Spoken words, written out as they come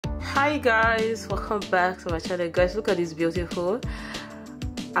Hi guys, welcome back to my channel. Guys, look at this beautiful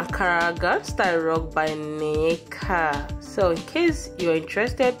Ankara gown style rug by Ankara. So in case you're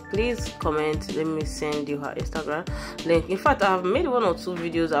interested, please comment. Let me send you her Instagram link. In fact, I have made 1 or 2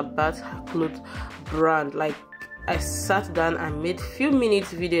 videos about her clothes brand. Like, I sat down and made few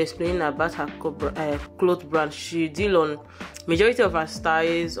minutes video explaining about her clothes brand. She deal on majority of her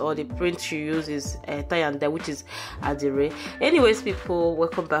styles, or the print she uses tie and dye, which is Adire. Anyways, people,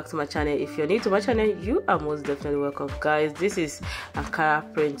 welcome back to my channel. If you're new to my channel, you are most definitely welcome. Guys, this is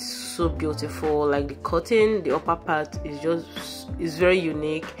Ankara print, so beautiful. Like, the cotton, the upper part is very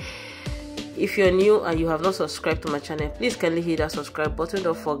unique. If you're new and you have not subscribed to my channel, please kindly hit that subscribe button.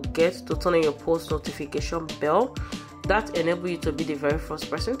 Don't forget to turn on your post notification bell. That enables you to be the very first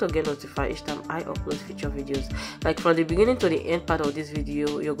person to get notified each time I upload future videos. Like, from the beginning to the end part of this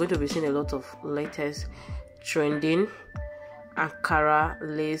video, you're going to be seeing a lot of latest trending Ankara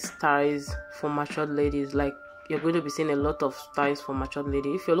lace styles for matured ladies. Like, you're going to be seeing a lot of styles for matured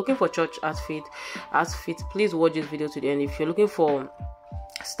ladies. If you're looking for church outfit, please watch this video to the end. If you're looking for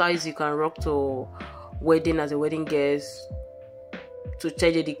styles you can rock to wedding as a wedding guest, to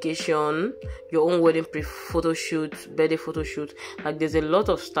child education, your own wedding photo shoot, birthday photo shoot, like, there's a lot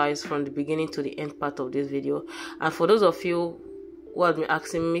of styles from the beginning to the end part of this video. And for those of you who have been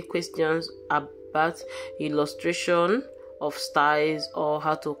asking me questions about illustration of styles or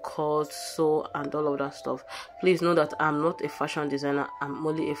how to cut, sew, and all of that stuff, please know that I'm not a fashion designer. I'm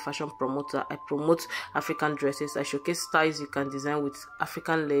only a fashion promoter. I promote African dresses. I showcase styles you can design with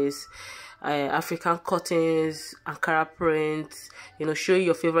African lace, African cottons, Ankara prints, show you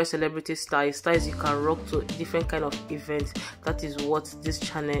your favorite celebrity styles you can rock to different kind of events. That is what this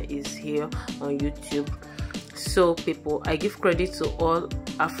channel is here on YouTube. So people, I give credit to all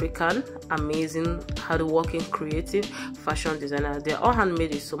African amazing hardworking creative fashion designers. They're all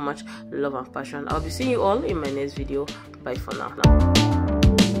handmade with so much love and passion. I'll be seeing you all in my next video. Bye for now.